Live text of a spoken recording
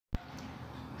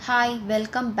Hi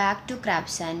welcome back to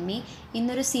crafts and me.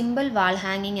 ഇന്നൊരു simple വാൾ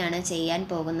ഹാങ്ങിങ് ആണ് ചെയ്യാൻ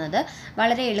പോകുന്നത്.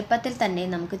 വളരെ എളുപ്പത്തിൽ തന്നെ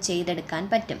നമുക്ക് ചെയ്തെടുക്കാൻ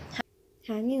പറ്റും.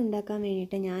 ഹാങ്ങിങ് ഉണ്ടാക്കാൻ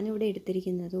വേണ്ടിയിട്ട് ഞാനിവിടെ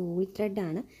എടുത്തിരിക്കുന്നത് വൂൾ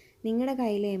ത്രെഡാണ്. നിങ്ങളുടെ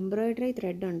കയ്യിൽ എംബ്രോയിഡറി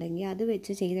ത്രെഡ് ഉണ്ടെങ്കിൽ അത്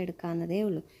വെച്ച് ചെയ്തെടുക്കാവുന്നതേ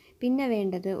ഉള്ളൂ. പിന്നെ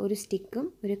വേണ്ടത് ഒരു സ്റ്റിക്കും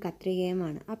ഒരു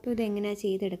കത്രികയുമാണ്. അപ്പോൾ ഇതെങ്ങനെയാണ്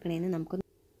ചെയ്തെടുക്കണമെന്ന് നമുക്ക്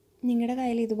നിങ്ങളുടെ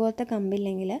കയ്യിൽ ഇതുപോലത്തെ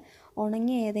കമ്പില്ലെങ്കിൽ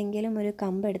ഉണങ്ങിയ ഏതെങ്കിലും ഒരു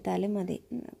കമ്പ് എടുത്താലും മതി.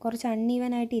 കുറച്ച്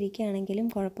അൺഈവനായിട്ട് ഇരിക്കുകയാണെങ്കിലും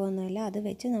കുഴപ്പമൊന്നുമില്ല. അത്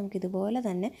വെച്ച് നമുക്കിതുപോലെ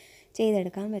തന്നെ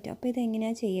ചെയ്തെടുക്കാൻ പറ്റും. അപ്പോൾ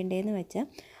ഇതെങ്ങനെയാണ് ചെയ്യേണ്ടതെന്ന് വെച്ചാൽ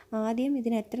ആദ്യം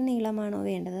ഇതിന് എത്ര നീളമാണോ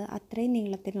വേണ്ടത് അത്രയും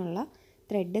നീളത്തിനുള്ള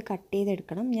ത്രെഡ് കട്ട്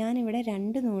ചെയ്തെടുക്കണം. ഞാനിവിടെ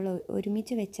 2 നൂല്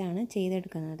ഒരുമിച്ച് വെച്ചാണ്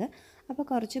ചെയ്തെടുക്കുന്നത്. അപ്പോൾ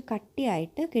കുറച്ച്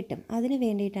കട്ടിയായിട്ട് കിട്ടും. അതിന്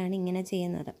വേണ്ടിയിട്ടാണ് ഇങ്ങനെ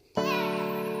ചെയ്യുന്നത്.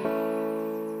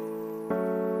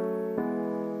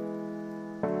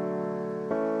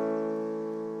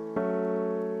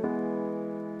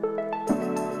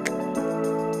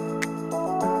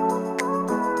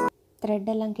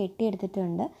 ത്രെഡെല്ലാം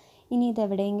കെട്ടിയെടുത്തിട്ടുണ്ട്. ഇനി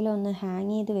ഇതെവിടെയെങ്കിലും ഒന്ന്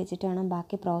ഹാങ് ചെയ്ത് വെച്ചിട്ട് വേണം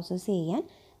ബാക്കി പ്രോസസ്സ് ചെയ്യാൻ.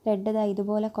 ത്രെഡ്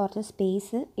ഇതുപോലെ കുറച്ച്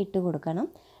സ്പേസ് ഇട്ട് കൊടുക്കണം.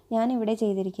 ഞാനിവിടെ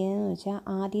ചെയ്തിരിക്കുന്നതെന്ന് വെച്ചാൽ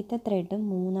ആദ്യത്തെ ത്രെഡും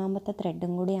മൂന്നാമത്തെ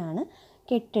ത്രെഡും കൂടിയാണ്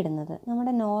കെട്ടിടുന്നത്.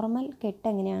 നമ്മുടെ നോർമൽ കെട്ട്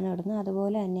എങ്ങനെയാണ് ഇടുന്നത്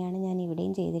അതുപോലെ തന്നെയാണ് ഞാൻ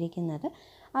ഇവിടെയും ചെയ്തിരിക്കുന്നത്.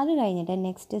 അത് കഴിഞ്ഞിട്ട്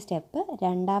നെക്സ്റ്റ് സ്റ്റെപ്പ്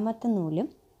രണ്ടാമത്തെ നൂലും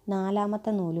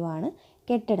നാലാമത്തെ നൂലുമാണ്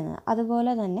കെട്ടിടുന്നത്.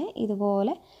 അതുപോലെ തന്നെ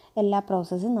ഇതുപോലെ എല്ലാ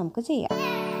പ്രോസസ്സും നമുക്ക് ചെയ്യാം.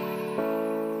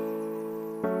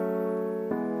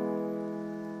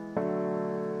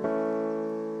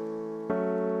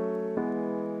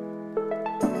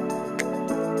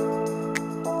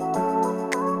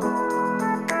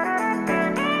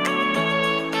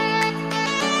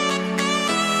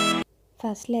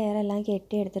 ഫസ്റ്റ് ലെയറെല്ലാം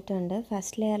കെട്ടിയെടുത്തിട്ടുണ്ട്.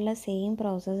 ഫസ്റ്റ് ലെയറിൽ സെയിം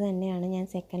പ്രോസസ്സ് തന്നെയാണ് ഞാൻ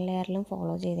സെക്കൻഡ് ലെയറിലും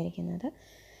ഫോളോ ചെയ്തിരിക്കുന്നത്.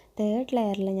 തേർഡ്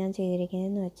ലെയറിൽ ഞാൻ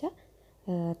ചെയ്തിരിക്കുന്നതെന്ന് വെച്ചാൽ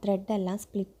ത്രെഡെല്ലാം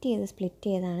സ്പ്ലിറ്റ്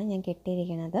ചെയ്താണ് ഞാൻ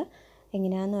കെട്ടിയിരിക്കുന്നത്.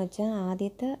 എങ്ങനെയാണെന്ന് വെച്ചാൽ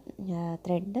ആദ്യത്തെ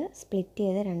ത്രെഡ് സ്പ്ലിറ്റ്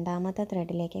ചെയ്ത് രണ്ടാമത്തെ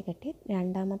ത്രെഡിലേക്ക് കെട്ടി,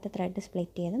 രണ്ടാമത്തെ ത്രെഡ്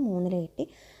സ്പ്ലിറ്റ് ചെയ്ത് മൂന്നിൽ കെട്ടി,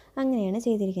 അങ്ങനെയാണ്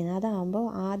ചെയ്തിരിക്കുന്നത്. അതാകുമ്പോൾ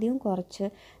ആദ്യം കുറച്ച്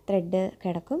ത്രെഡ്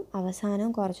കിടക്കും,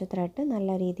 അവസാനവും കുറച്ച് ത്രെഡ്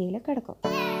നല്ല രീതിയിൽ കിടക്കും.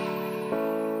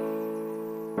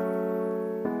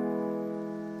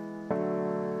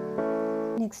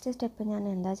 നെക്സ്റ്റ് സ്റ്റെപ്പ് ഞാൻ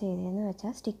എന്താ ചെയ്തതെന്ന്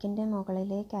വെച്ചാൽ സ്റ്റിക്കിൻ്റെ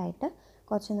മുകളിലേക്കായിട്ട്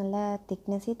കുറച്ച് നല്ല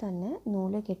തിക്നെസ്സിൽ തന്നെ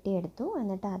നൂല് കെട്ടിയെടുത്തു.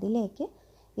 എന്നിട്ട് അതിലേക്ക്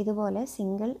ഇതുപോലെ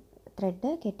സിംഗിൾ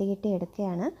ത്രെഡ് കെട്ടി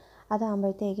എടുക്കുകയാണ്.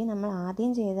 അതാകുമ്പോഴത്തേക്ക് നമ്മൾ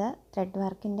ആദ്യം ചെയ്ത ത്രെഡ്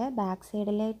വർക്കിൻ്റെ ബാക്ക്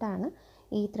സൈഡിലായിട്ടാണ്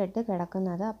ഈ ത്രെഡ്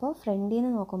കിടക്കുന്നത്. അപ്പോൾ ഫ്രണ്ടിൽ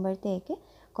നിന്ന് നോക്കുമ്പോഴത്തേക്ക്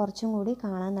കുറച്ചും കൂടി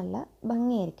കാണാൻ നല്ല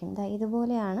ഭംഗിയായിരിക്കും.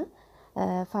 ഇതുപോലെയാണ്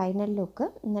ഫൈനൽ ലുക്ക്.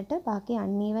 എന്നിട്ട് ബാക്കി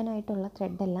അൺഈവനായിട്ടുള്ള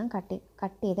ത്രെഡെല്ലാം കട്ട്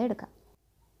ചെയ്തെടുക്കാം.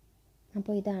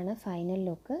 അപ്പോൾ ഇതാണ് ഫൈനൽ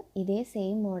ലുക്ക്. ഇതേ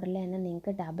സെയിം മോഡൽ തന്നെ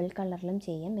നിങ്ങൾക്ക് ഡബിൾ കളറിലും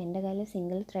ചെയ്യാം. എൻ്റെ കയ്യിൽ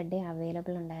സിംഗിൾ ത്രെഡേ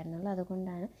അവൈലബിൾ ഉണ്ടായിരുന്നുള്ളൂ,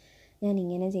 അതുകൊണ്ടാണ് ഞാൻ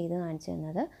ഇങ്ങനെ ചെയ്ത് കാണിച്ചു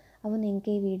തന്നത്. അപ്പോൾ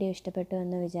നിങ്ങൾക്ക് ഈ വീഡിയോ ഇഷ്ടപ്പെട്ടു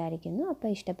എന്ന് വിചാരിക്കുന്നു.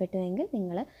 അപ്പോൾ ഇഷ്ടപ്പെട്ടുവെങ്കിൽ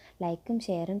നിങ്ങൾ ലൈക്കും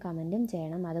ഷെയറും കമൻറ്റും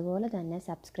ചെയ്യണം. അതുപോലെ തന്നെ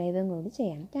സബ്സ്ക്രൈബും കൂടി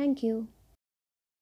ചെയ്യണം. താങ്ക്